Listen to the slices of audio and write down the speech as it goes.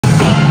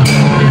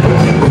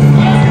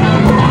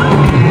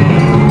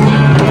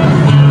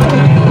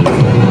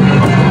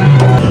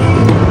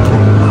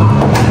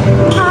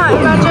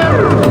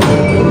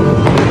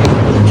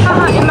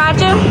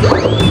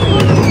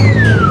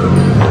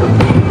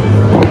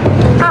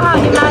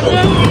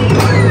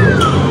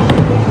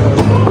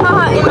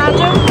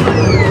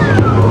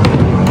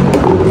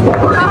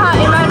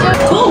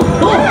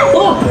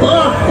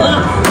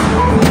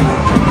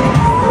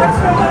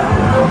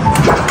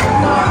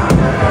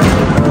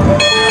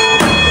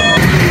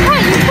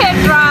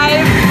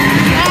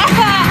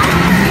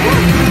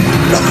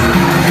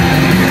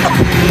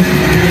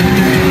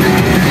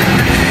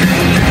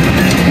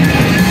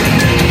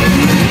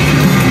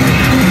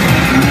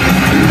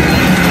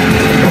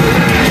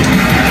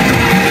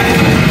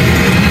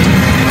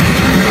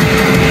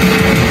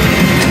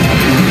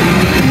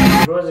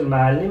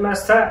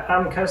است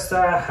هم کست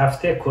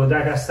هفته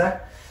کودک است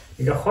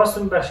دیگه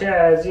خواستم بخشی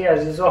از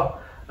عزیزا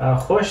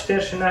خوش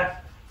ترشنه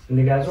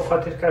دیگه از او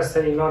خاطر کست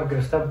اینا رو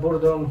گرفته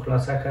بردم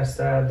خلاصه کست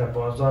در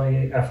بازار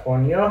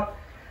افغانیا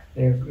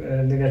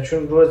دیگه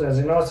چون روز از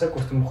اینا است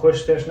گفتم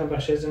خوش ترشنه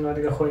بخشی از اینا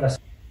دیگه خوی است.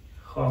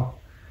 خب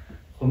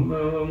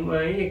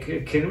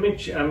یک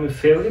کرمیچ امی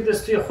فیوری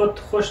دستی خود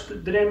خوش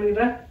دره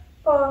میره؟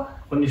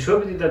 خب نشو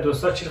بدید در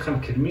دوستا چی رقم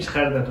کرمیش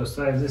خرده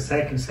دوستا از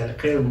سایکل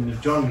سلیقه و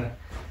جان را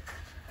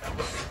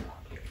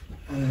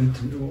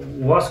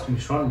واسک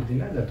نشان بدی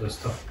نه در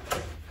دوستا.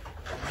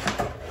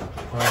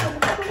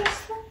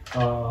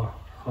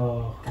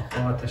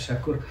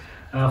 تشکر.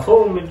 خب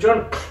امید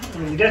جان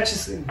دیگه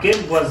چیز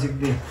گیم بازی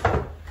دی؟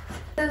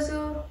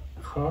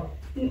 خب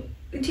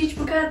تیچ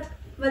بکرد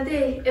و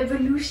ده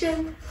اِوولوشن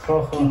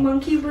که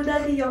مانکی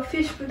بوده دی یا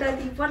فیش بوده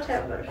دی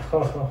whatever. تو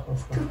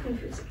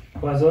کنفیوزی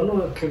و از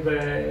اونو که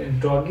به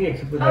داگی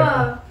که بوده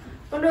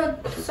اونو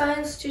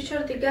ساینس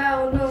تیچر دیگه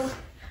اونو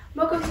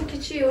ما گفتیم که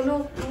چی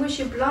اونو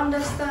موشی بلاند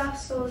است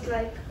so it's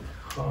like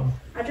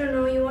I don't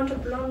know you want a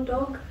blonde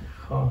dog.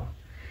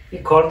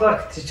 این کاردار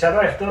که تیچر ها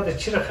اخداده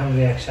چی رقم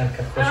ریاکشن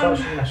کرد؟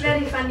 خوشحالشون نشد؟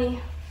 very funny.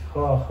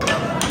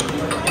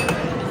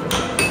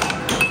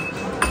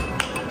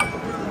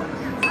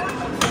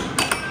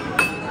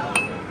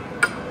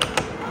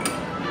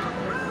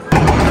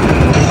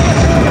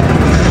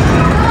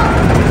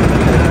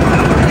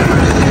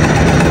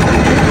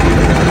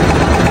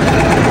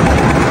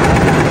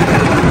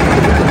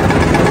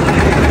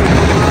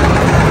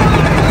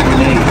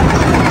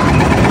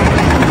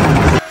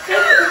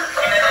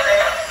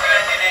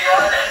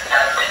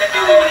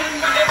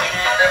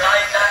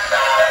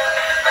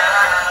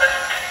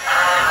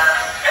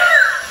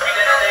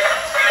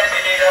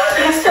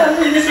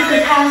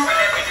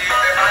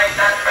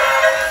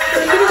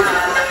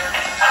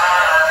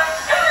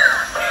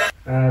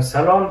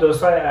 سلام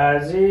دوستای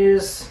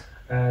عزیز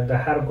در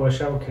هر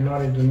گوشه و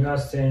کنار دنیا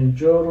هستین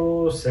جور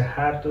و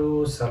صحت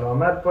و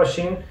سلامت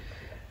باشین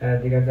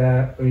دیگه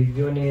در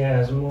ویدیونی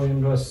از مو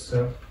امروز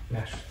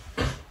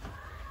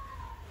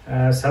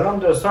سلام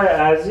دوستای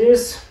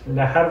عزیز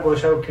در هر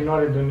گوشه و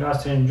کنار دنیا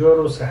هستین جور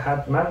و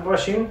صحت مند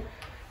باشین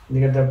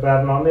دیگه در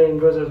برنامه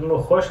امروز از مو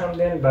خوش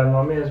آمدین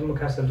برنامه از مو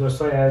کس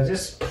دوستای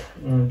عزیز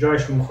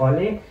جایشون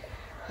خالی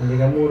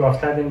دیگه مو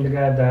رفته دیم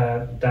دیگه در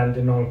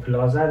دندنان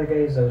پلازا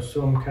دیگه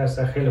زوسوم کس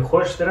خیلی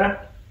خوش داره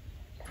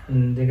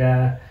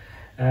دیگه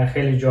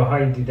خیلی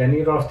جاهای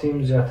دیدنی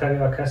رفتیم زیادتر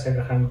یا کسی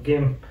که هم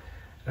گیم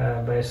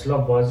به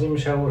اصلاح بازی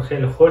میشه و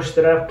خیلی خوش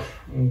داره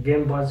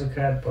گیم بازی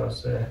کرد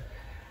باز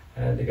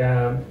دیگه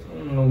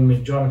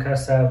امید جان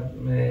کس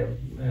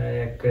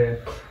یک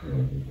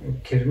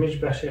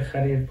کرمیج بخشی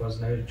خرید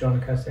باز نوید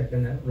جان کس یک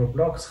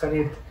روبلاکس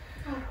خرید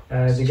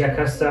دیگه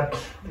کس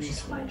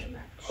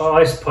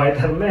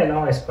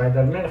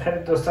اسپایدرمن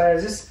خرید دوستای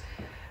عزیز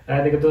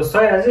دیگه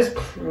دوستای عزیز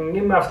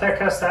این هفته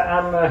کسته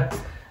هم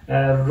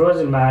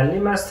روز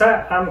معلم است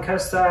هم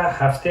کسته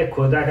هفته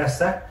کودک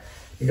است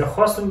دیگه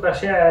خواستم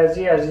بخشی از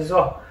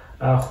عزیزا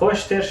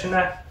خوش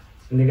ترشنه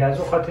دیگه از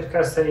او خاطر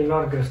کسته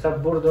اینا رو گرفته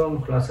بردم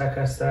خلاصه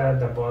کسته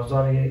در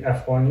بازار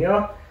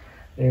افغانیا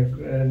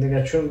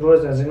دیگه چون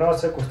روز از اینا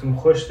است گفتم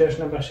خوش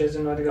ترشنه بخشی از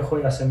اینا دیگه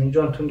خوی اسمین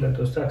جان توم در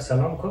دوستا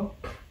سلام کن.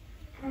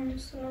 سلام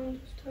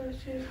دوستا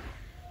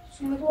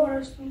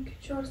امیدوارستم که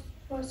جاست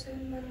واسه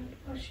من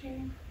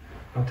باشیم.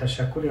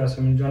 تشکر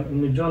یاسمین جان.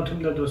 امید جان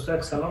توم در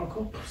دوستا سلام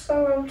کن.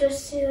 سلام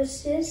دوستی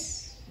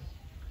عزیز.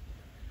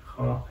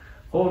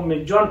 خب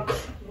امید جان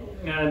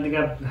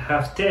دیگه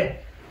هفته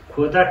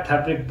کودک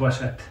تبریک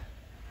باشد.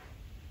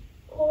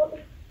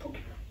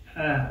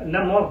 نه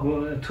ما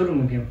تو رو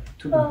میگیم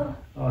تو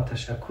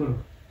تشکر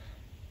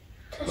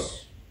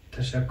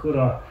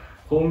تشکر.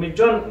 خب امید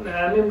جان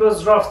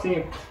امروز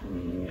رفتیم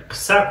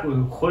قصه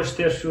خوش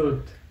تر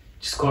شد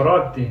چیز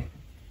کارات دی؟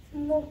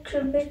 ما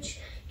کرمیچ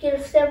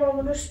گرفته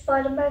مامونو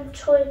اسپایدرمن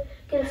چوی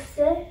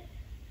گرفته.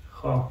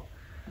 خب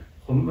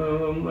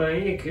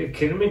یک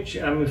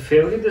کرمیچ امی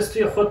فیوری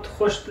دستی خود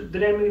خوش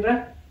دره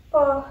میره؟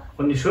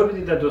 خب نشو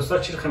بدید در دوستا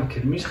چی رقم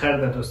کرمیش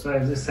خرده دوستا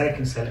از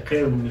سایکل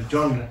سلیقه و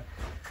جان را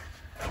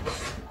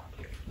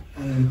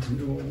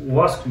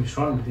واسک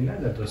نشان بدی نه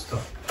در دوستا.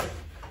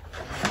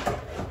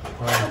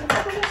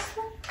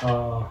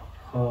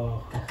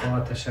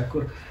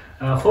 تشکر.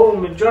 خب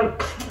امید جان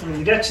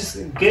دیگه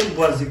چیز گیم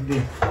بازی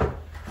دی؟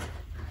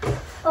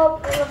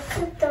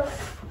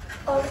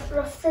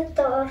 رفته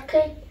دا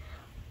آرکید.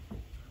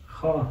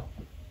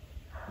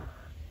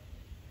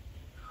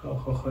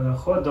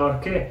 خب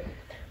دارکه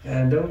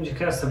در اونجا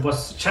که هست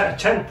باز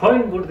چند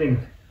پایین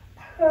بردیم؟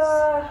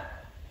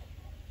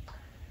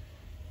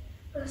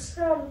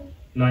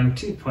 90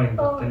 پایین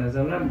بود به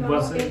نظر من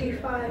باز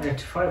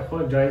 85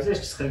 خود جایزش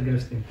چیز خیلی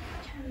گرفتیم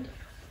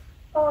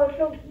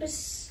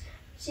بس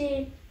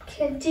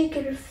کندی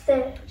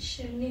گرفته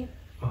شنی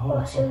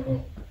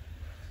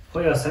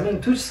خب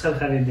یاسمین تو چیز خیلی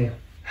خریدی؟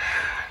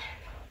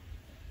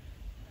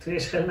 تو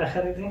ایش خیلی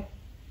نخریدی؟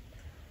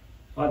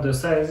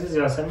 دوستای عزیز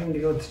یاسمین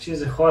دیگه تو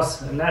چیز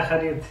خاص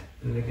نخرید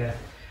دیگه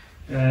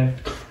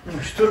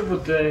چطور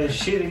بود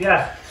شیر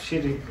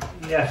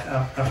یخ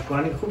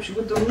افغانی خوب شد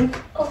بود امید؟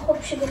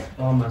 خوب شد.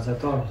 مزه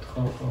دار بود.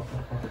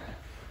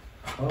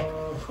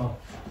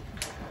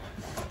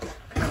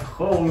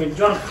 خب امید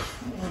جان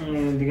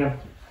دیگه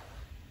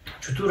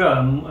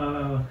چطور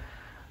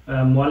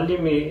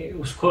معلم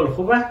اسکول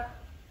خوبه؟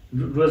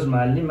 روز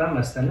معلم هم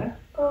هست نه؟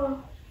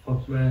 خب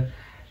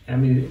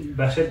یعنی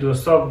بخش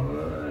دوستا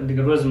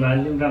دیگه روز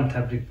معلم رو هم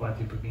تبریک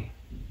بادی بگی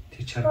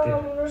تیچر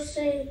روز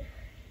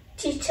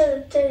تیچر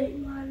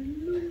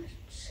معلم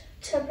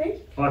تبریک؟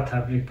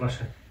 تبریک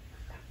باشه.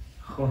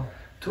 خب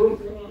تو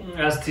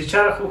از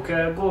تیچر خوب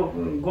که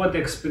گود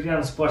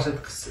اکسپریانس باشد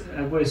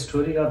گو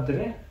استوری یاد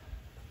داره؟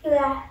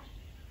 نه.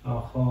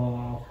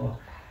 خب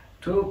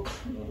تو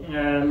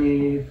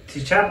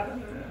تیچر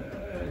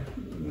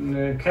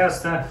که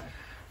هست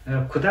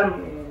کدام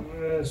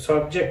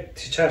سابجکت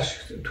تیچر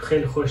تو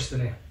خیلی خوش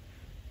داره؟ یک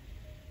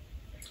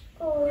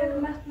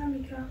مست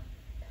نمیگم.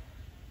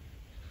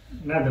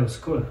 نه در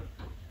اسکول؟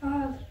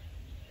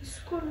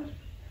 اسکول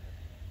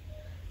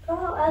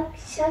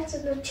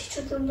actually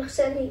teacher them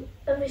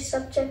every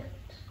subject.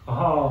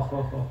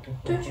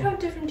 Don't you have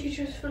different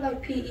teachers for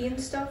like PE and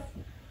stuff?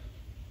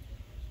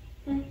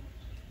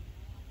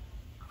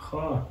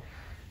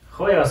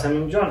 خب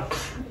یاسمین جان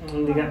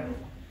دیگه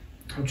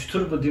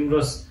چطور بود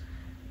امروز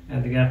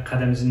دیگه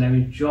قدم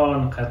زنوی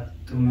جان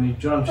قدمی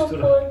جان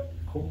چطور؟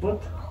 خوب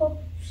بود؟ خوب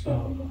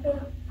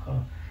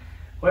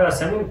خب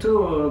یاسمین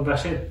تو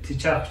بخش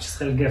تیچر چیز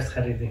خیلی گفت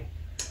خریدی؟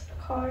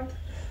 کارت.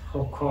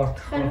 خب کارت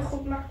خیلی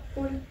خوب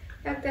مقبول.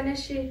 یک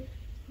دانشی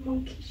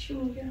مونکی چی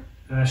میگه؟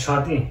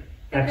 شادی. یک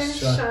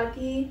دانش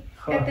شادی.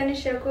 یک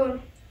دانش یکون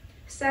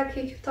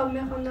ساکی کتاب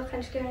میخونده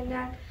خنجگه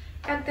اینک.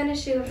 یک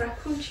دانشی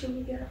رکون چی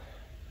میگه؟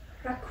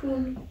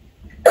 رکون.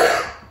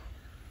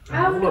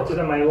 او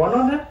کدام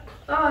حیوانه؟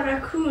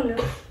 رکون.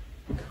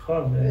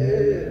 خب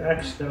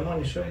عکس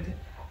درمانی شایده.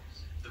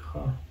 خب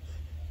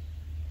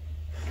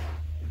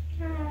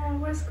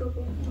where's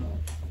Google?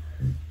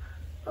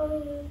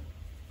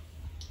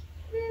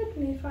 Let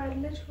me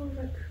find little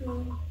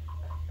raccoon.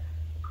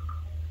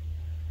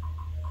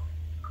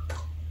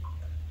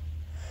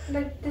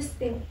 Like this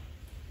thing.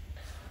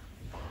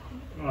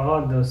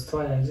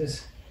 دوستای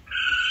عزیز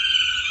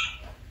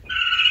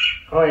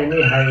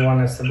اینی حیوان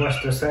است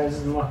باش دوستای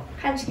عزیز ما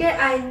خنجگه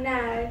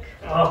عینک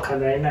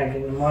قد عینک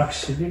این ما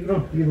کشیدی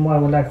بیر ما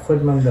اولک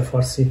خود من به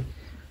فارسی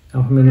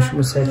همینش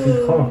مسایتیم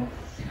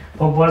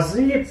با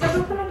بازی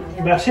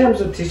بخشی هم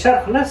زود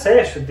تیچر خونه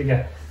سعی شد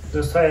دیگه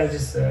دوستای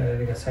عزیز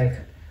دیگه سعی کن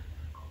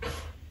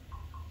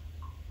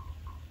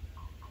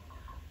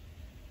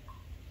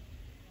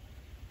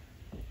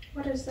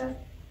What is that?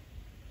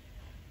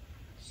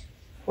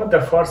 و در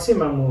فارسی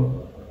من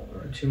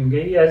چی میگه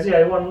ای از این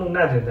حیوان مون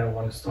نداره در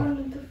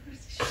افغانستان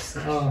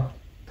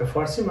در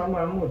فارسی من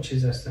همون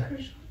چیز هست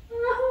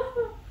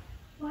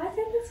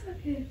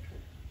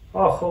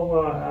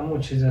خب همون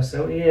چیز هست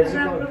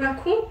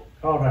رکون؟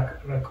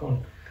 رکون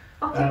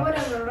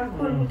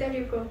رکون there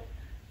you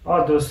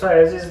go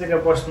دوستای عزیز دیگه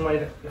باش ما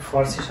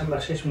فارسیش هم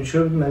بخشش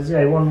میشه بودیم از این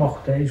حیوان ما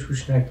خودهایش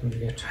روش نکنیم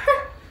دیگه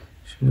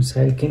شما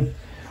سعی کن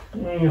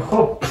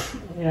خب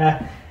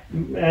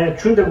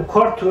چون در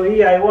کار تو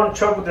این حیوان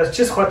چا بود از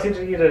چیز خاطر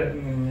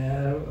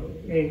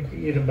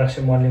ایر بخش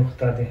معلم خود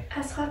داده؟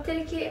 از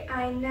خاطر که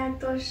عینک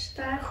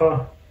داشته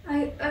خب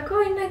اگه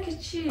عینک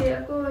چی؟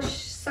 اگه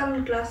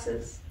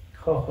sunglasses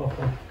خب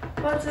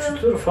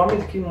چطور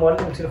فهمید که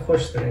معلم تیر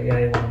خوش داره یه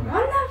حیوان؟ من نه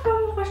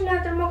فهمید خوش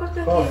نداره ما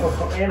گفتم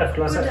خب این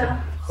خلاصه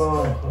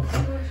خب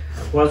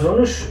و از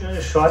اونو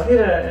شادی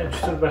را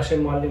چطور بخش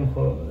معلم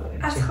خود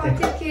از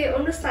خاطر که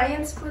اونو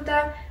ساینس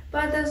بوده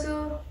بعد از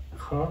او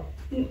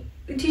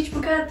تیچ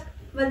بکرد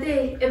و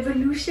ده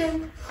evolution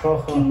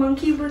که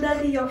مونکی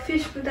بوده یا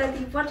فیش بوده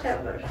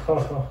whatever تو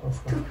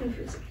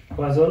confusing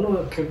و از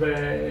اونو که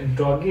به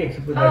داگی که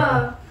بوده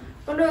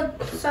اونو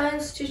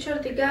ساینس تیچر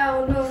دیگه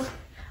اونو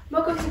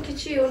ما گفتیم که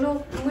چی اونو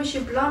موشی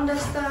بلاند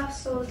است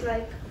so it's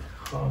like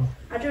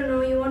I don't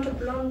know you want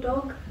a blonde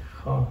dog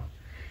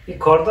این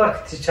کاردار که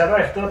تیچر ها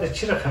اختیار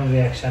چی رقم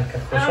ریاکشن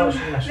کرد خوشحال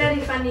شد نشد very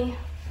funny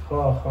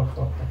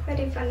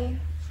very funny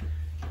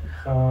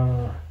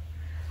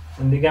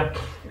دیگه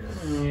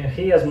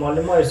خیلی از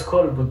معلم های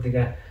اسکول بود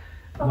دیگه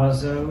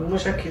باز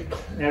موشه که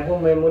یکو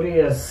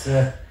میموری از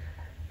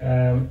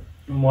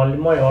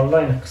معلم های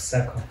آنلاین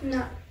قصه کن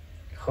نه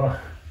خب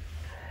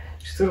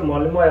چطور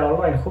معلم های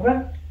آنلاین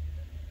خوبه؟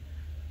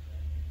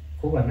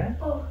 خوبه نه؟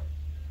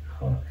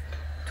 خب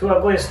تو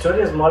اگه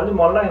استوری از معلم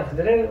آنلاین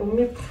داره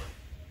امید؟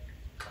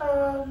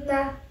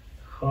 نه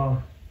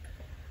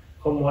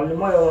خب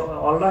معلم های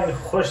آنلاین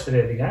خوش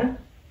داره دیگه؟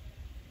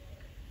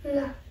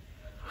 نه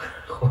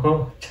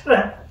خب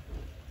چرا؟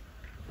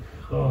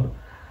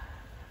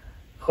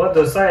 خب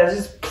دوستای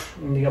عزیز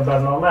دیگه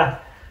برنامه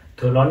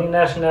طولانی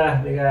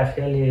نشنه دیگه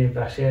خیلی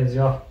بخشی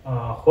زیاد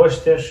خوش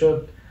تر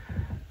شد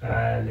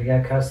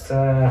دیگه کست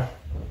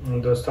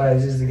دوستای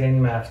عزیز دیگه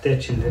این هفته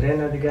چیلدره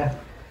نه دیگه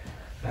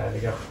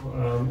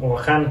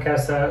واقعا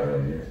کست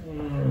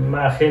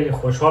من خیلی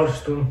خوشحال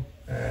شدم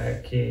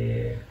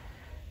که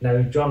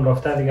نوید جان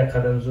رفته دیگه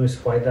قدم زوی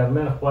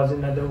سپایدرمن بازی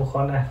نده و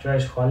خانه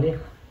جایش خالی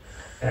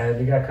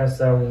دیگه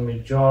کس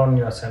امید جان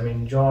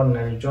یاسمین جان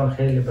نوید جان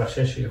خیلی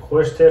بخشش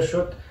خوش تر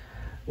شد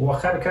و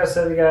آخر کس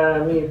دیگه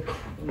می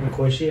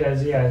خوشی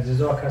از این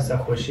عزیزا کس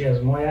خوشی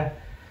از مایه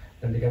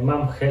دیگه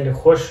من خیلی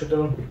خوش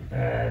شدم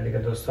دیگه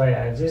دوستای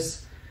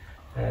عزیز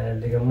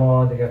دیگه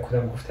ما دیگه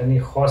کدام گفتنی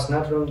خاص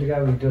ندارم دیگه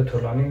ویدیو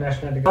طولانی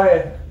نشنه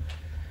دیگه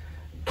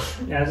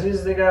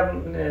عزیز دیگه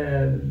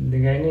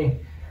اینی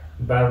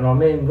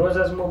برنامه امروز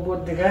از ما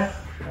بود دیگه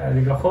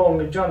خب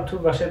امید جان تو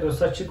باشه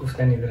دوستا چی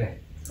گفتنی داره؟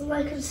 Like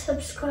and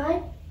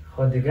subscribe.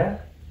 خب دیگه؟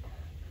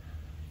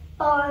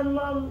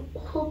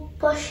 خوب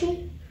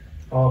باشی.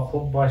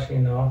 خوب باشی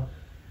نه.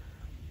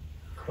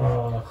 خب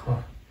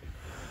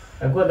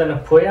اگه دنه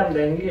پویم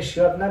در انگلیش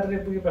یاد نداری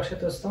بگی باشه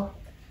دوستا؟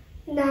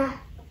 نه.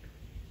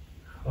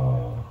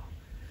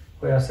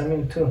 خب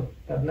یاسمین تو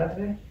یاد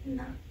نداری؟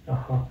 نه.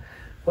 آها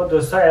خب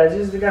دوستای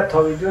عزیز دیگه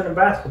تا ویدیو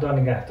بعد خدا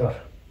نگهدار.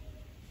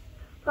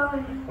 بای.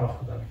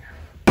 خدا نگهدار.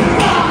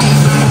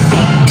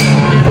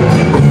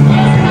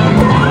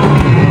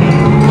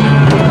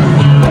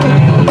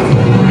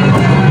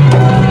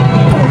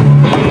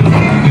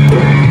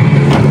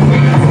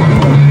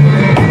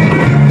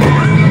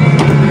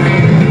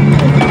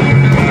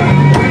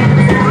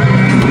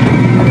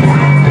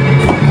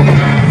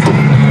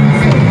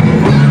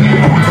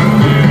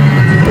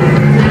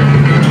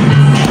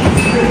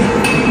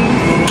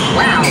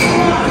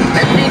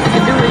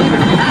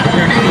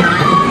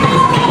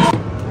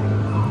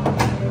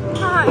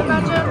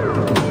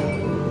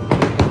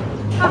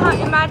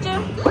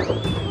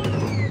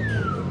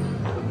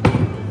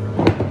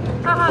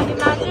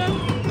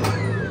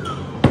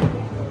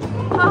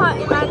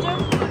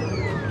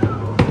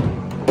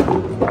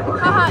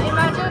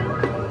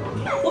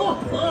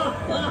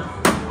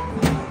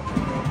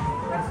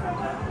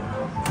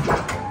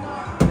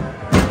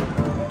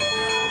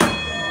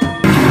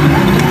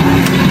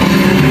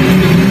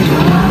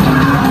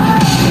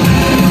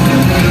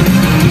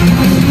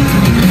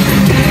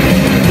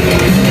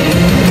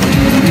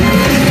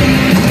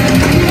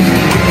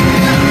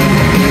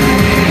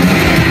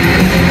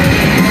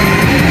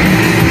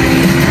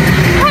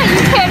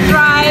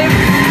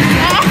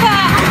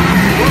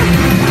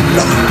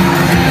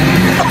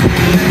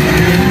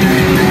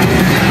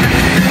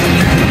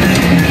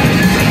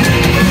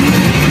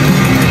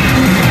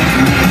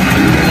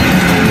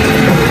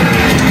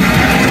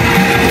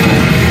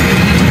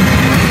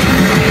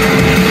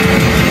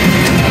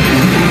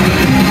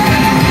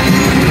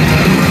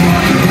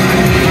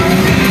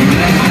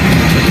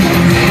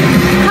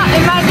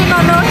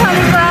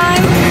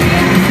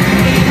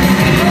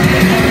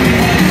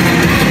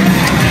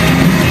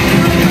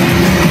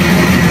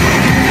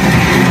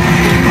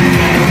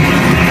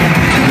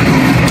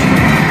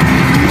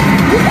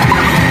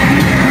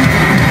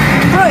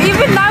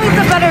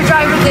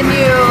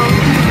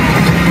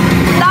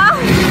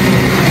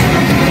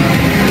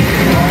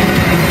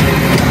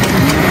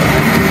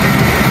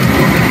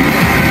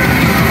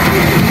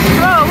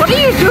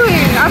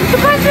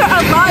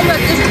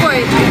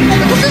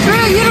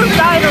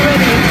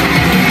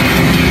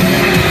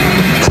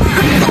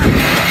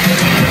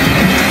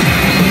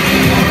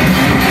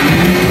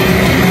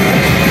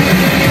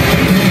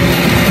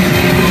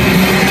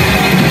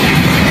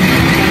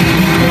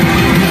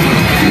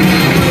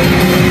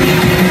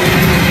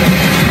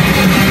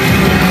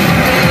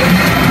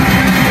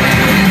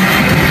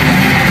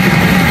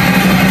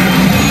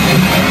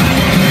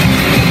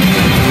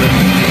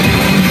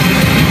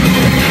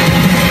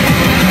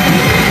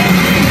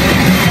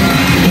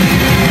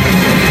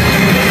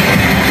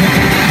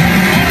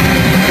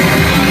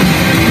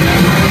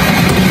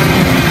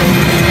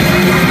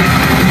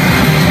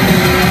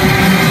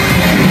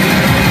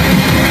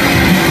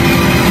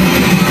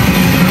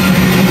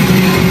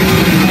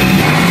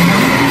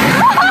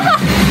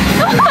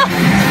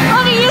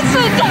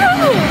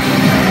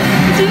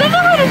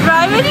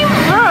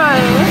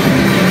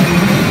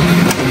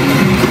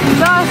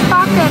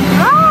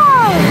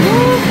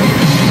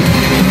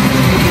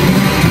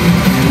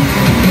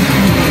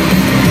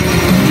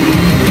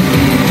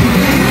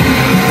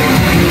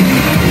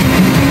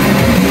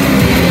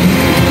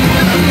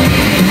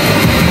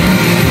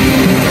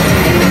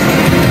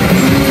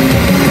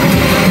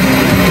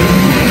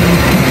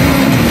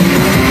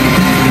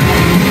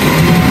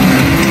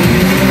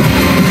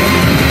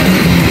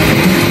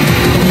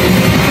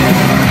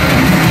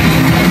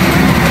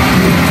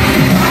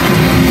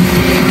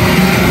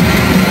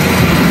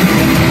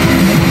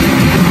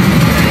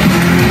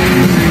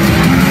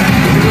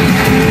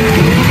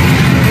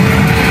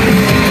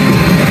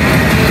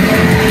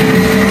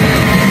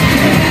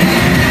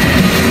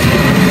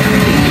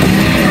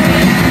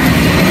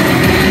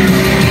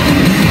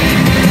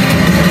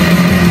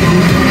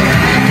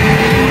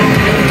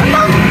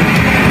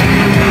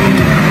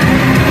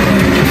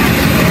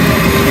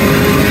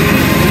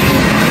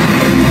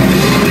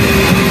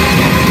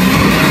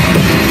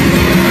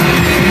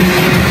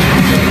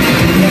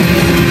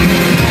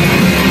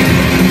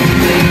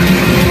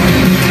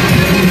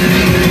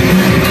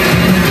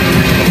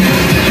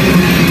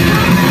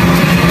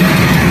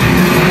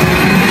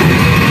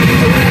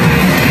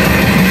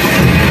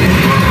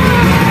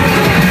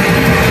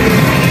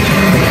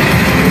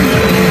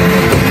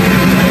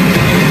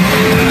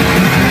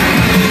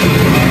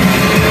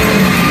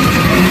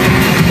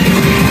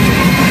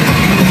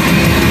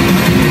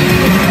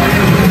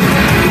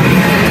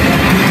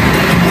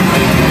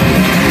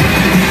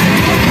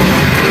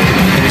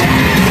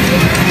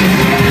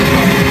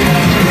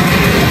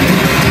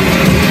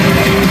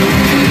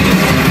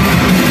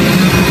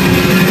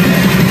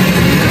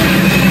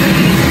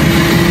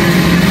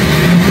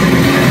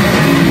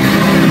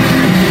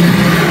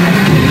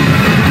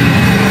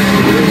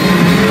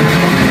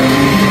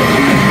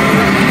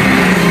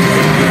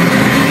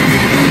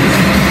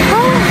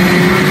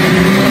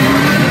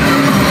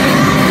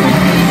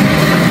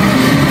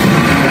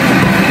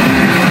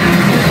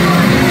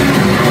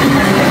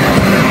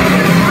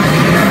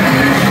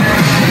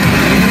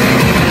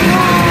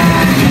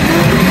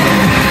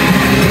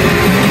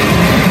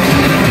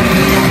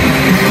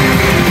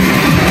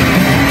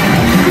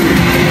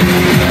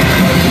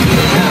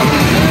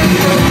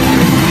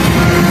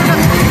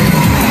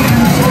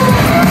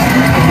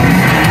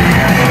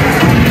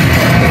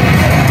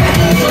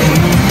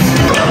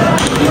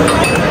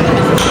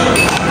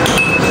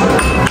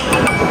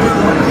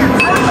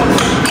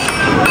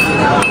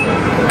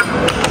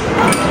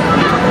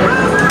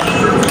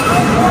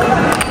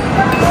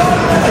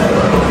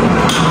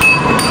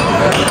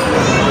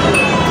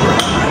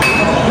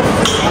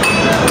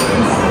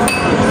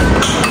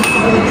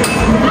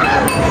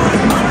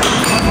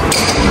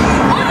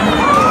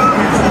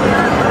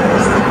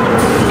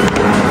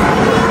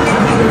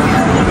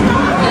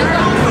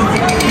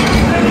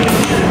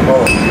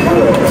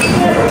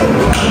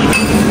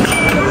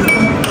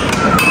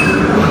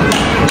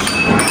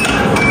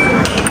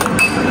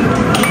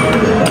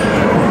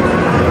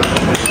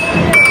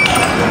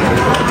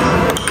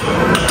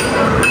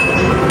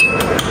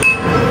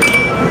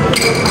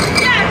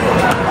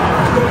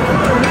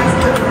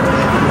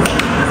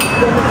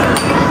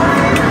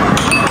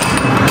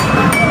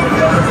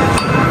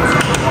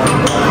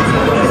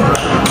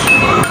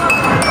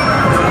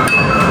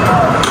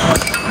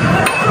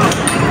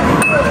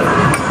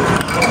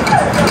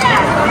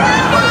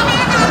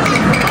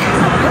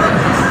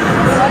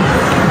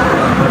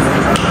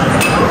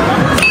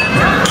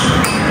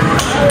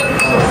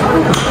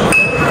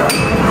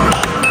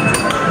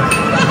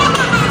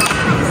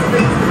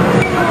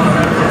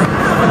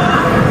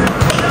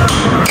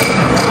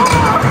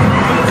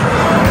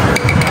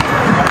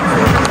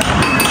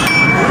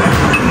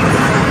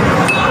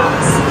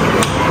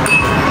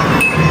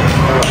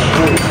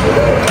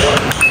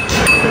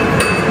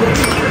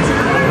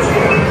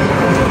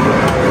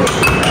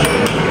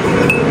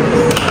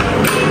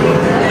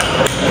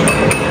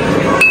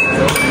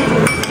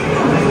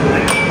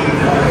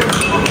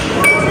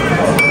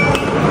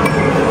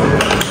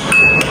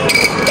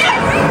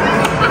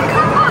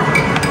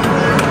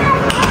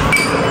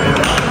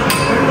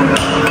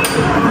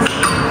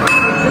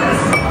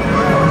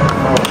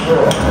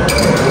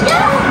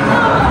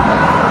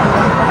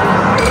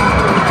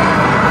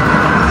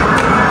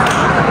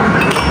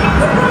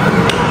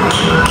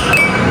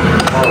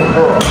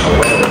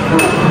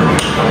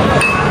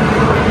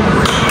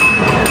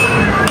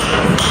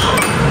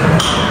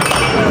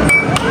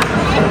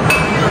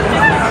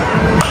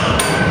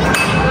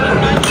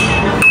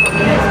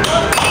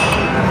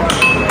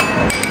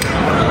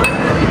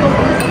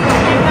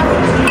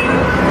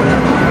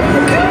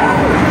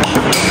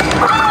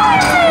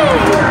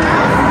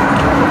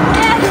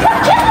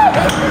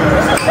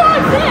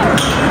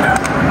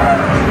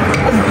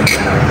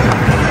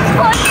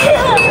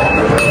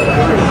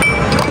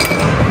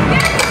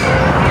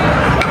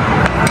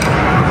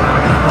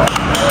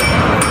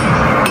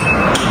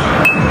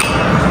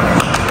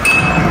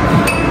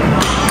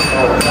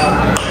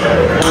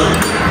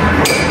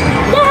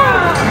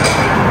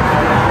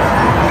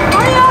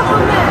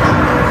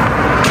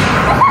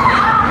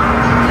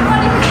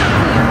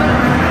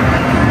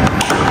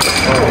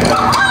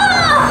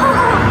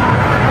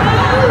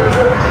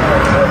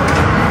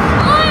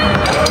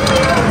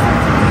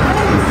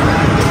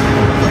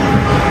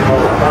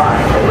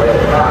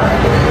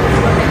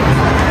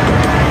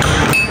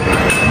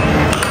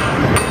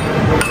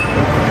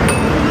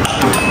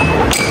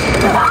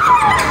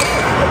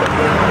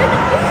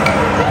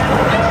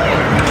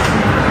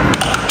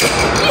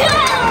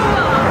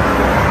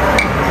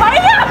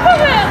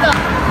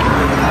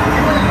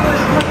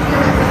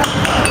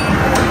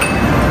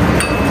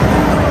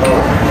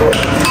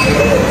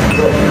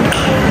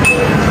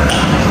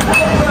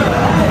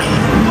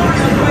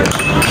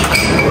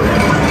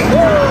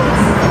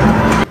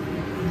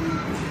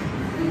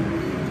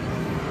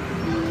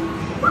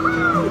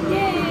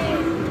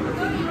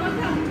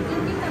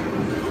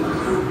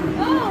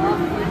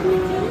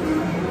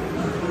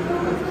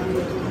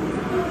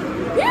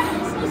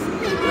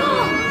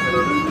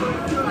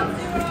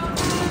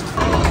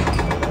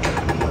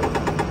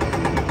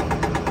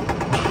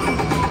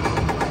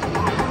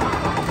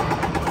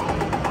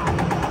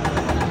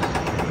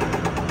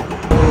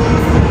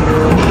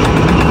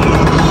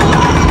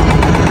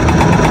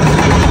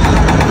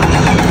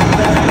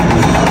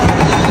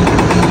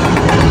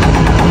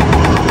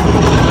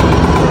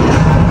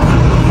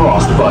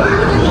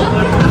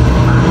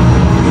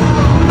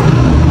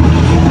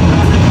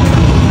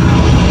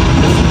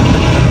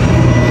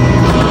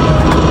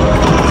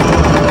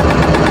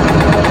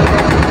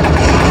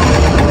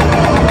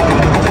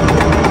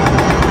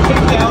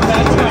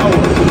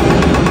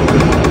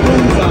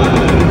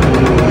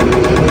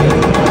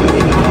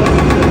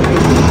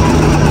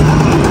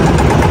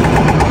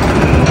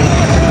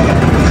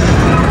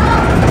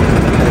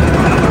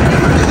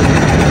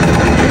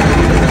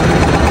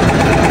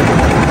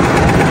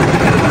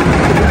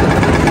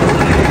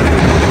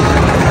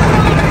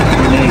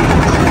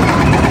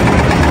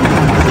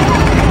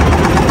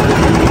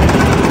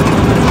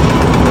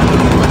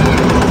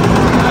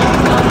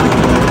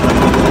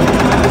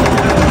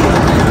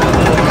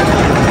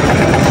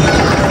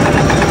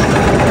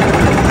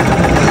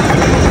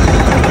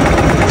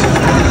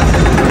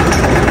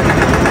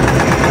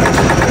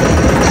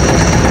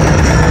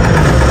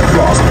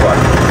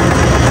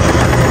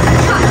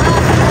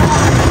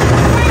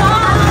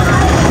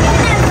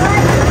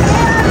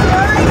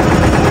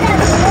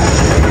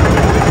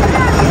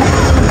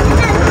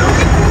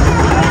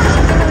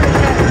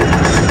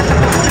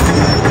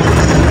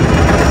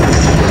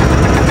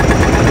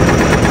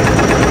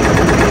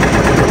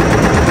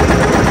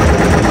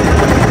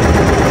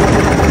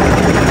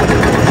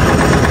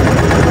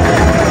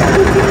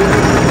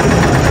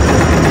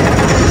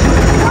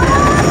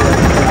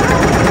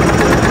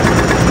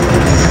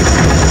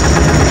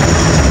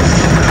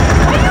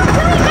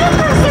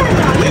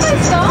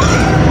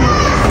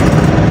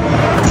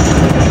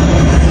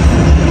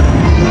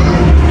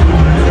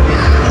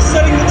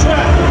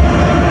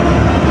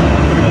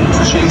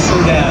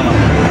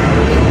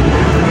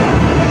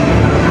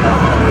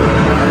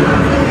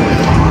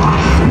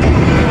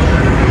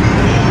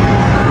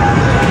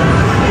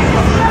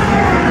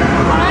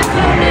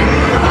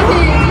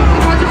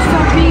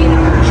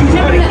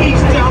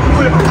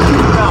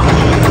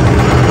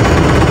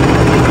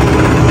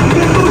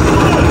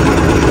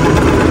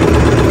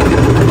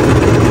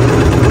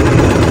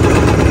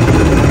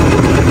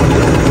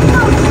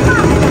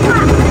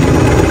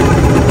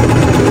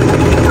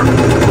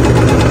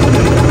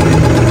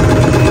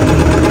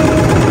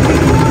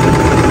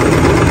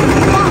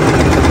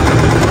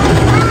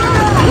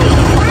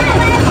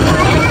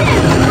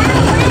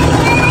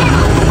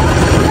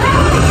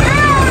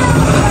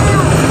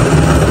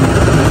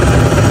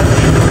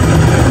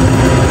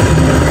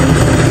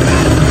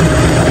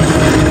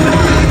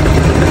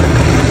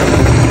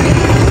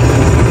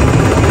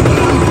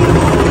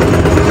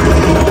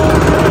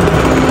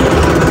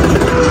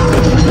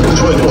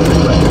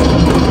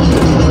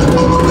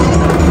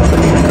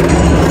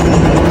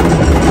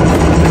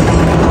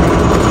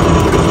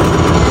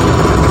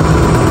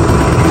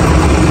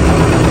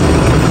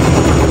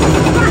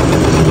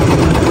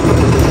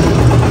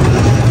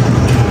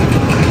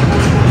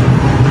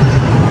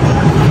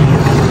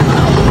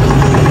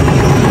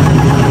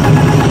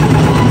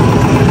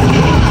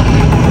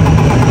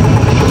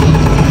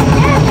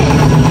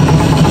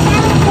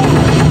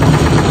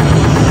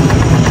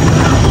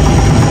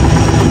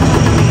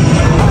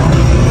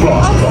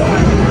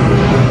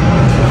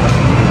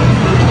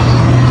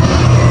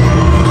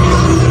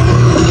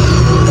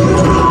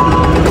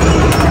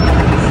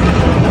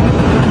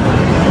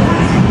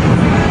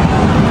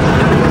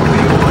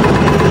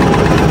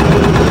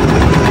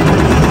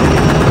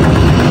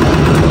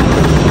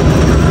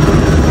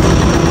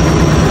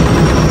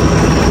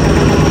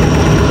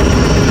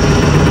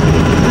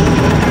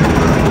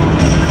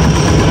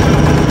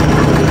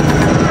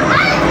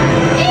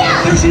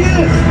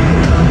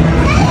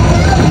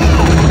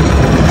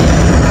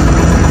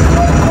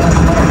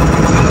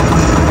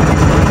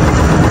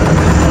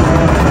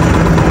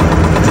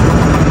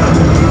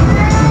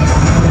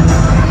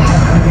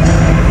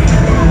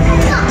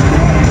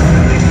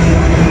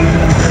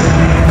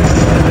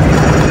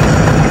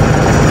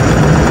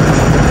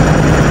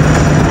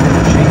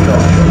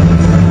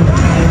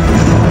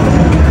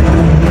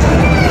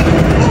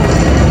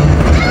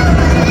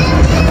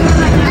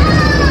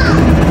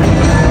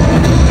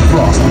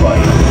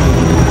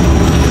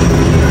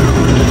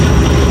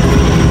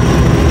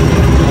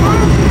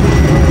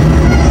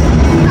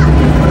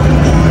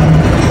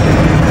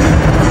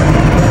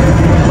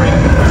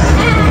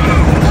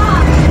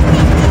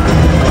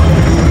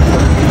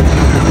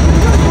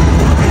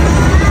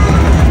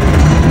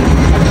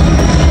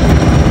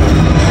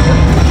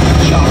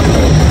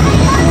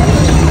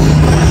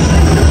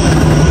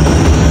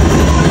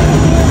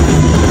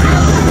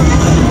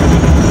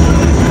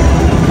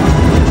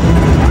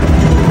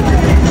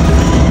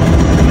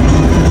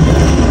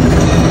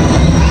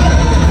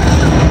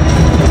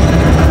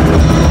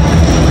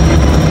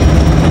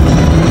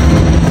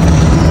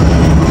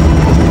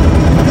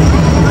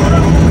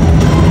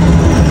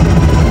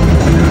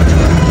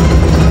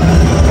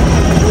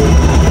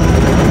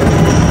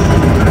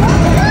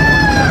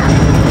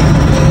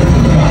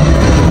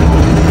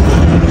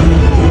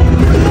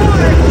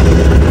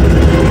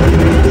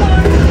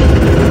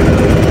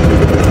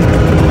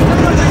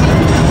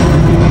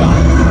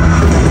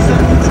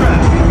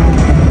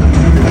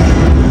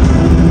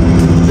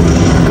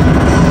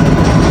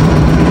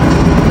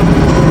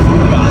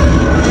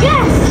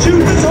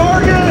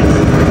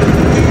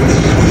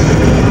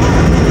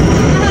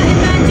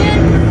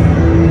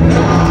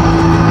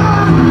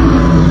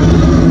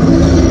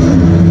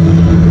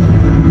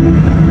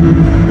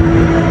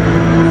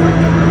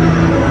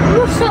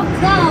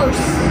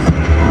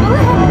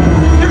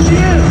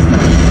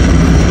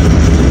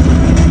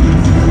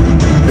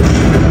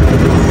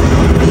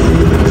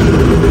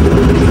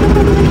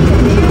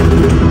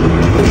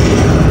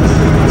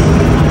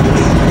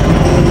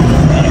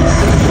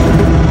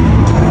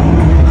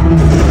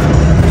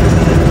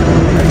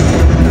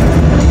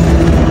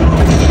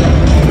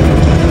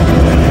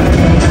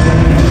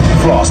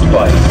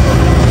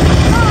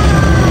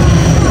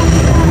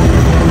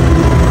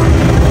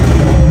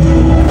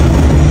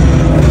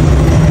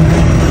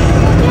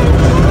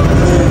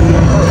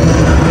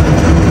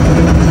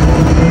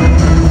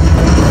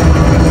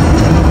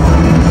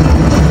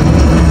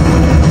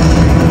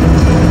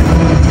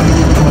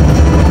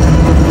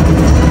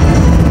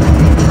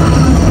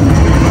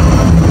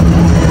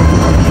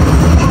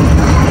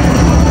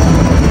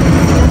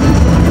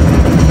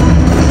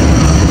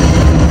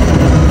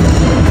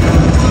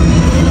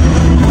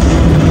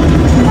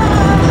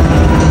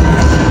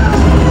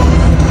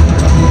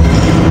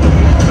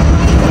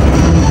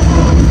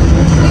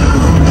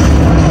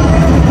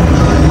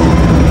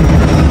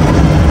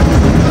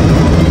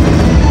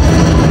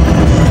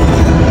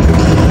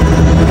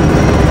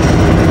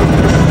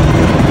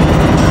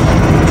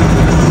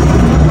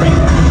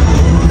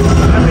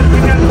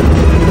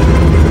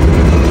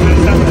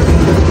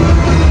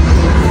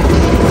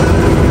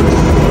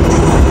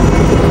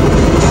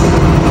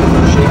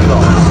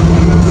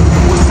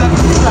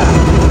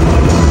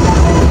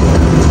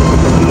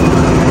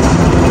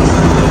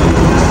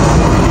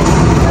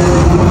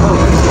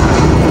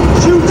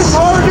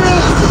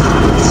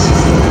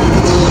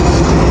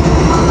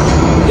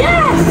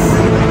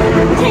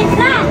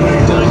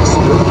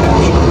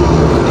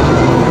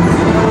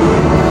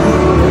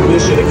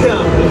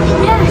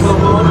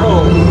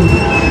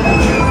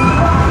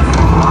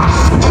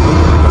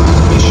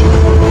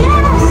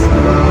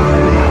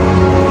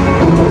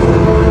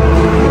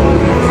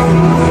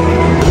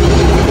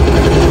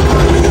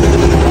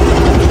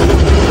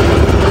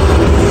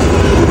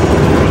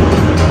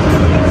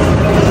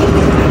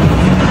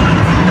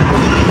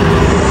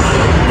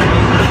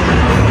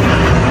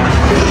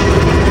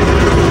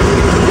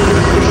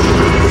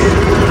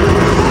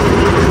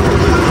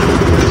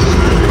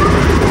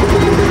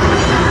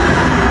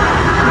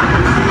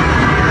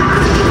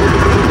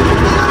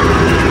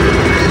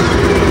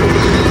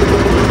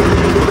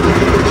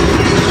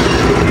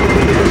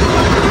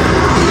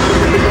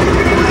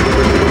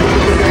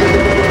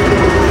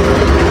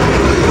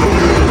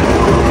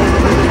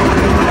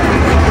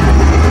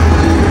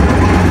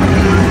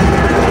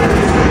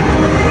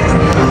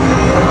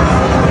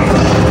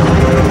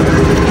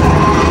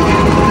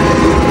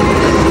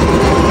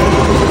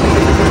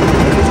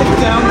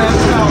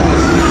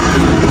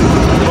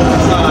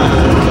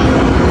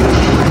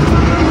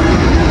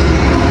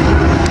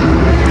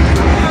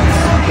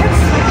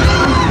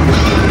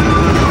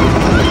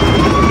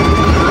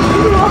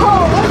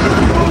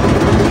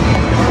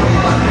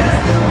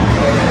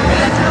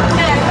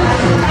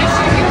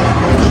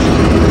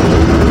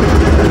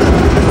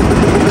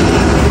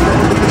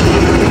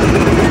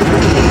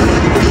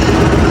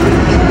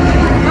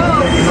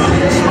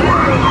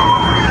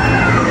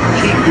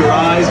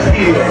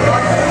 Steel.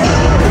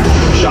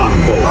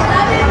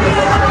 Shockbolt.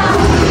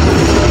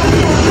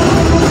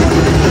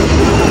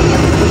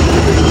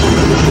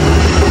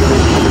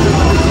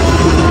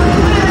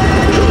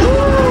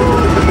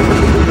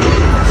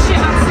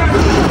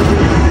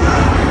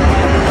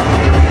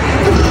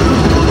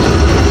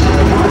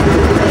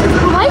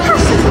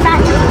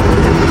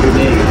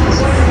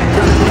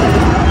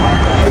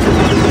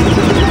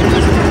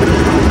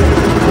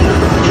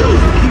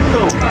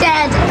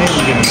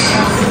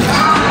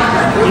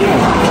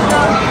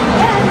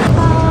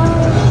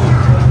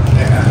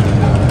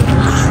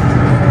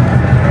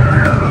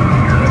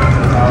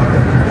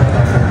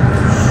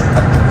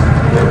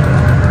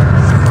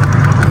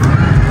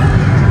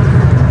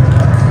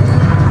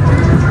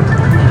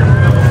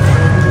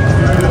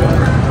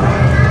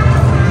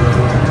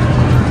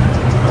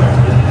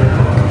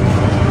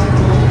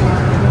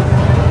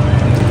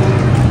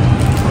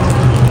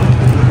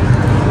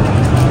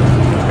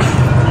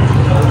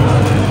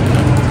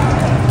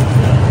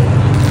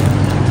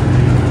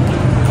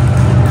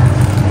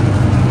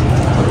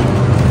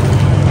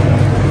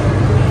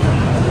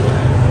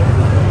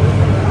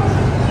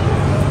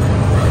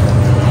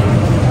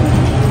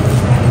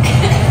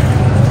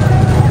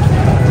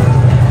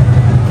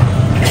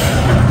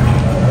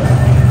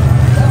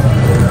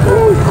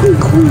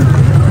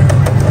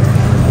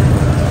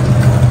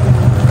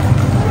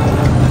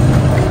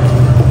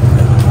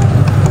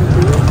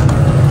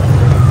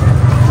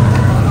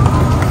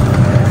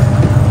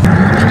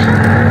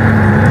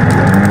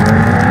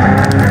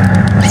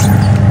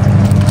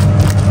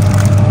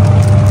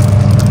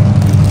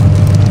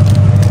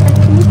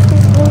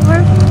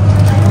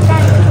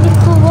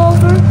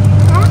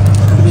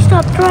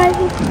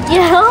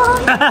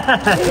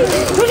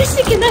 We're just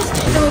thinking that's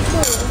so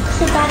cool.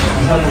 So bad.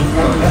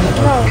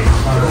 No.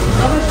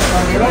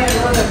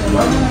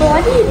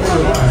 What do you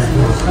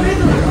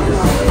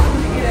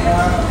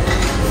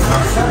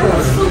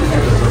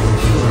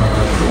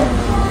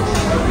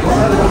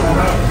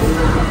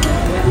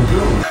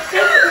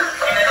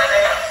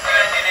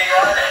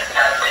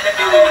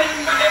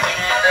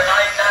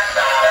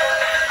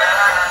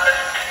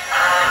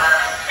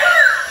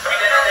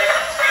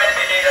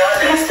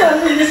Let's go.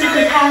 This is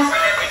the past.